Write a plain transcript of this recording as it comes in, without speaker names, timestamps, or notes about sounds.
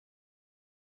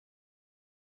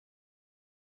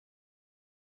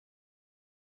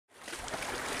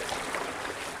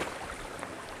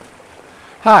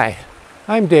Hi,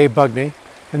 I'm Dave Bugney,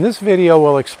 and this video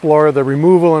will explore the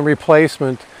removal and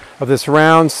replacement of this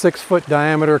round 6-foot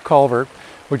diameter culvert,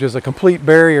 which is a complete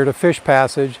barrier to fish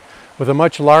passage with a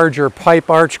much larger pipe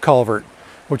arch culvert,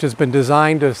 which has been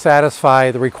designed to satisfy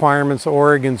the requirements of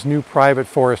Oregon's new private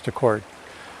forest accord.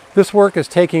 This work is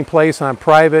taking place on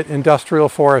private industrial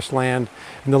forest land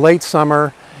in the late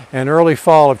summer and early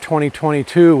fall of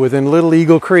 2022 within Little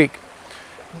Eagle Creek,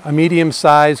 a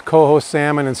medium-sized coho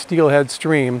salmon and steelhead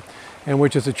stream, and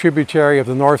which is a tributary of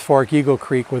the North Fork Eagle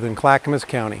Creek within Clackamas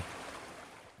County.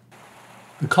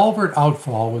 The culvert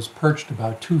outfall was perched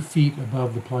about 2 feet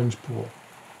above the plunge pool.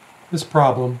 This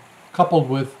problem, coupled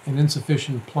with an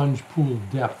insufficient plunge pool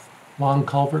depth, long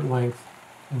culvert length,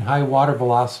 and high water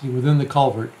velocity within the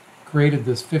culvert, created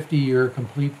this 50-year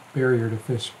complete barrier to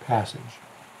fish passage.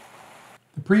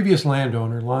 The previous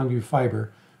landowner, Longview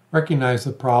Fiber, recognized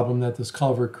the problem that this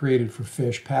culvert created for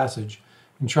fish passage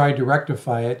and tried to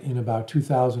rectify it in about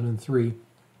 2003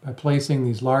 by placing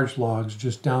these large logs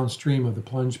just downstream of the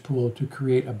plunge pool to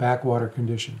create a backwater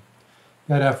condition.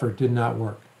 That effort did not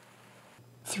work.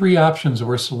 3 options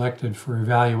were selected for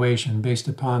evaluation based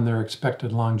upon their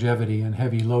expected longevity and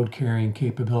heavy load carrying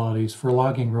capabilities for a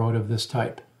logging road of this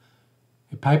type: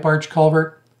 a pipe arch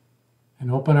culvert,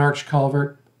 an open arch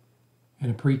culvert,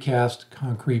 and a precast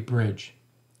concrete bridge.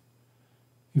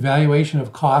 Evaluation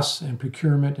of costs and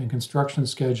procurement and construction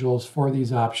schedules for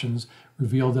these options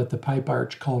revealed that the pipe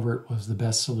arch culvert was the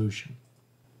best solution.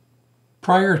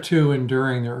 Prior to and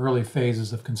during the early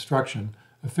phases of construction,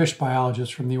 a fish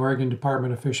biologist from the Oregon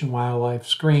Department of Fish and Wildlife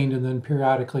screened and then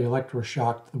periodically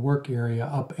electroshocked the work area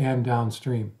up and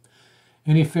downstream.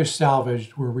 Any fish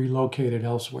salvaged were relocated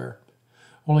elsewhere.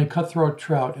 Only cutthroat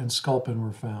trout and sculpin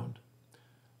were found.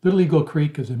 Little Eagle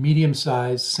Creek is a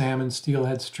medium-sized salmon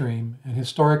steelhead stream and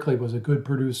historically was a good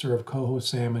producer of coho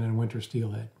salmon and winter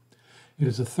steelhead. It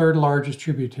is the 3rd largest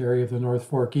tributary of the North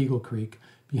Fork Eagle Creek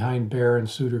behind Bear and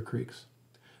Suitor Creeks.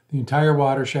 The entire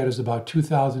watershed is about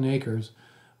 2,000 acres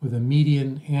with a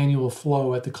median annual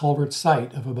flow at the culvert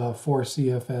site of about 4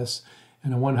 CFS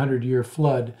and a 100-year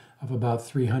flood of about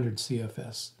 300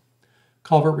 CFS.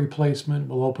 Culvert replacement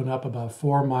will open up about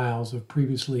 4 miles of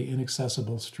previously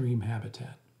inaccessible stream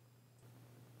habitat.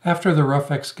 After the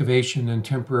rough excavation and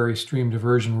temporary stream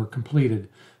diversion were completed,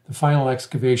 the final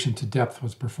excavation to depth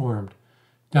was performed.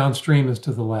 Downstream is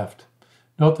to the left.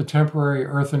 Note the temporary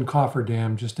earthen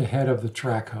cofferdam just ahead of the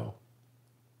track hoe.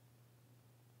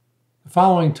 The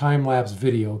following time-lapse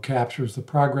video captures the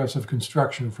progress of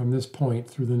construction from this point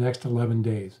through the next 11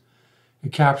 days.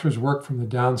 It captures work from the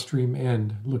downstream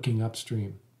end looking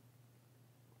upstream.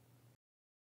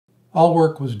 All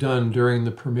work was done during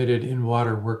the permitted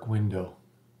in-water work window.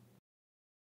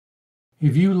 A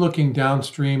view looking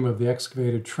downstream of the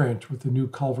excavated trench with the new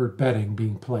culvert bedding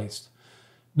being placed.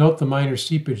 Note the minor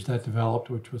seepage that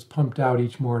developed, which was pumped out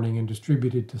each morning and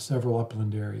distributed to several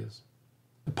upland areas.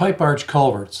 The pipe arch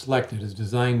culvert selected is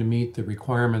designed to meet the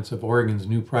requirements of Oregon's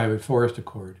new private forest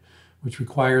accord, which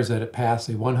requires that it pass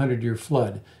a 100-year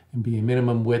flood and be a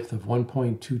minimum width of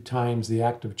 1.2 times the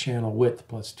active channel width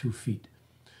plus 2 feet.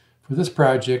 For this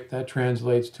project, that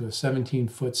translates to a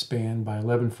 17-foot span by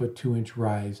 11-foot 2-inch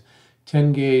rise,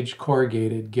 10-gauge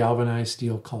corrugated galvanized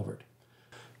steel culvert.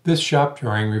 This shop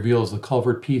drawing reveals the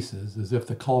culvert pieces as if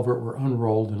the culvert were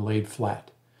unrolled and laid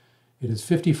flat. It is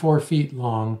 54 feet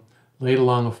long, laid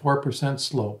along a 4%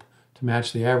 slope to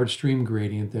match the average stream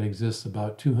gradient that exists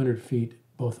about 200 feet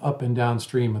both up and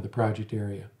downstream of the project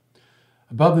area.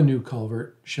 Above the new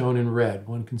culvert, shown in red,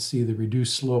 one can see the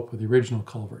reduced slope of the original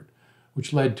culvert,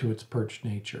 which led to its perched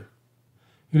nature.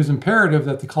 It is imperative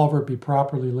that the culvert be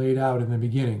properly laid out in the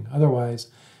beginning, otherwise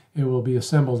it will be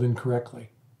assembled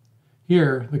incorrectly.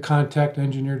 Here, the Contact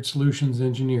Engineered Solutions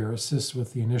engineer assists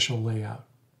with the initial layout.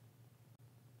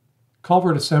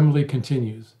 Culvert assembly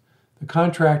continues. The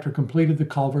contractor completed the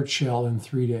culvert shell in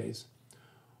 3 days.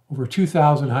 Over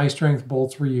 2,000 high-strength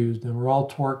bolts were used and were all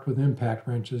torqued with impact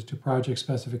wrenches to project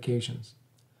specifications.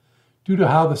 Due to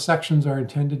how the sections are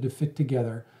intended to fit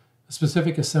together, a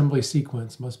specific assembly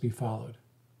sequence must be followed.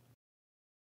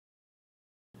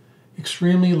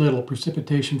 Extremely little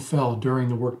precipitation fell during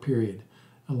the work period,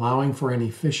 allowing for an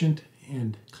efficient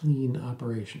and clean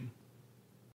operation.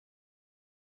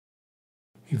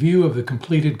 A view of the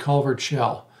completed culvert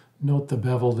shell. Note the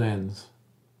beveled ends.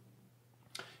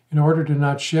 In order to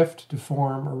not shift,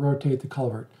 deform, or rotate the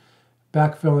culvert,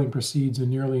 backfilling proceeds in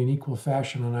nearly an equal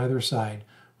fashion on either side,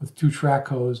 with 2 track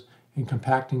hoes and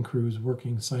compacting crews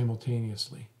working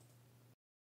simultaneously.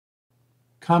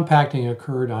 Compacting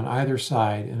occurred on either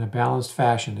side in a balanced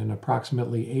fashion in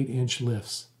approximately 8-inch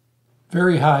lifts.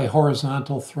 Very high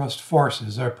horizontal thrust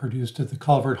forces are produced at the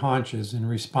culvert haunches in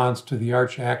response to the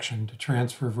arch action to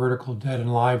transfer vertical dead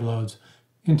and live loads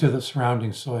into the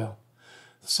surrounding soil.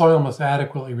 The soil must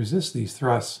adequately resist these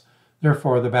thrusts.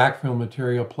 Therefore, the backfill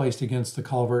material placed against the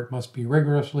culvert must be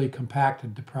rigorously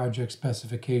compacted to project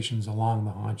specifications along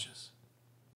the haunches.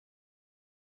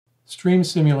 Stream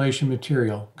simulation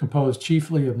material, composed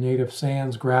chiefly of native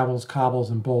sands, gravels, cobbles,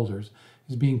 and boulders,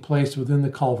 is being placed within the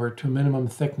culvert to a minimum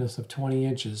thickness of 20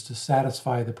 inches to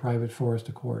satisfy the private forest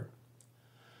accord.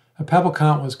 A pebble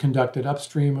count was conducted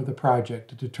upstream of the project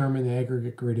to determine the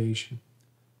aggregate gradation.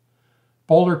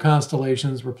 Boulder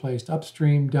constellations were placed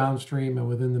upstream, downstream, and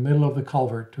within the middle of the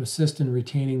culvert to assist in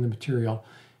retaining the material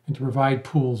and to provide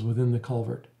pools within the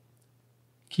culvert.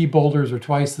 Key boulders are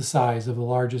twice the size of the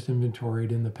largest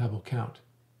inventoried in the pebble count.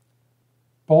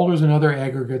 Boulders and other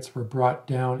aggregates were brought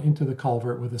down into the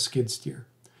culvert with a skid steer.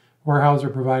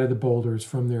 Weyerhaeuser provided the boulders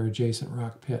from their adjacent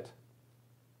rock pit.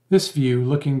 This view,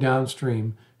 looking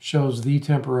downstream, shows the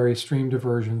temporary stream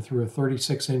diversion through a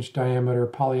 36-inch diameter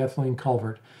polyethylene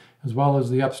culvert, as well as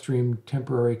the upstream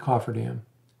temporary cofferdam.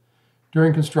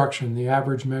 During construction, the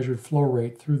average measured flow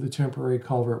rate through the temporary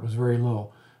culvert was very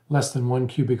low, less than 1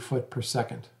 cubic foot per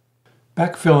second.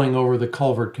 Backfilling over the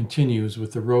culvert continues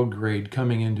with the road grade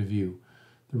coming into view.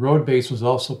 The road base was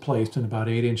also placed in about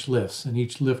 8-inch lifts, and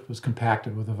each lift was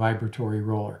compacted with a vibratory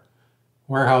roller.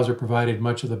 Weyerhaeuser provided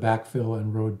much of the backfill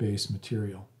and road base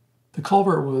material. The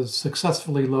culvert was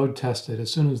successfully load tested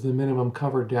as soon as the minimum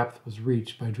cover depth was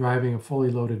reached by driving a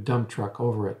fully loaded dump truck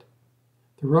over it.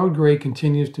 The road grade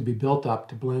continues to be built up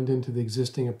to blend into the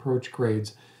existing approach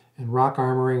grades, and rock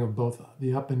armoring of both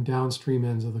the up and downstream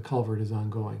ends of the culvert is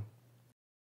ongoing.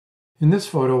 In this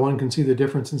photo, one can see the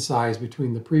difference in size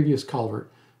between the previous culvert,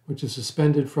 which is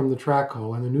suspended from the track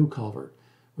hoe, and the new culvert,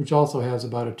 which also has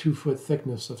about a 2-foot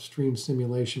thickness of stream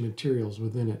simulation materials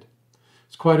within it.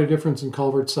 It's quite a difference in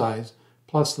culvert size,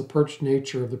 plus the perched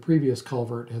nature of the previous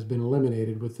culvert has been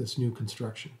eliminated with this new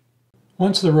construction.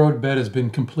 Once the road bed has been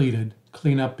completed,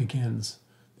 cleanup begins.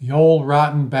 The old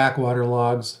rotten backwater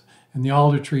logs and the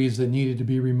alder trees that needed to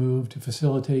be removed to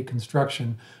facilitate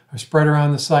construction are spread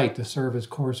around the site to serve as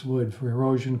coarse wood for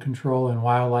erosion control and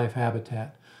wildlife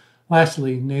habitat.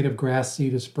 Lastly, native grass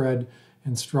seed is spread,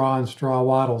 and straw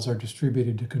wattles are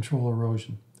distributed to control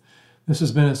erosion. This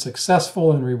has been a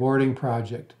successful and rewarding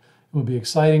project. It will be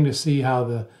exciting to see how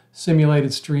the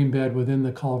simulated stream bed within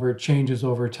the culvert changes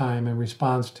over time in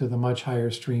response to the much higher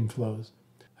stream flows.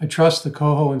 I trust the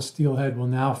coho and steelhead will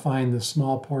now find this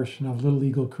small portion of Little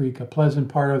Eagle Creek a pleasant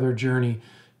part of their journey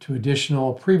to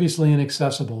additional, previously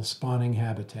inaccessible spawning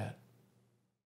habitat.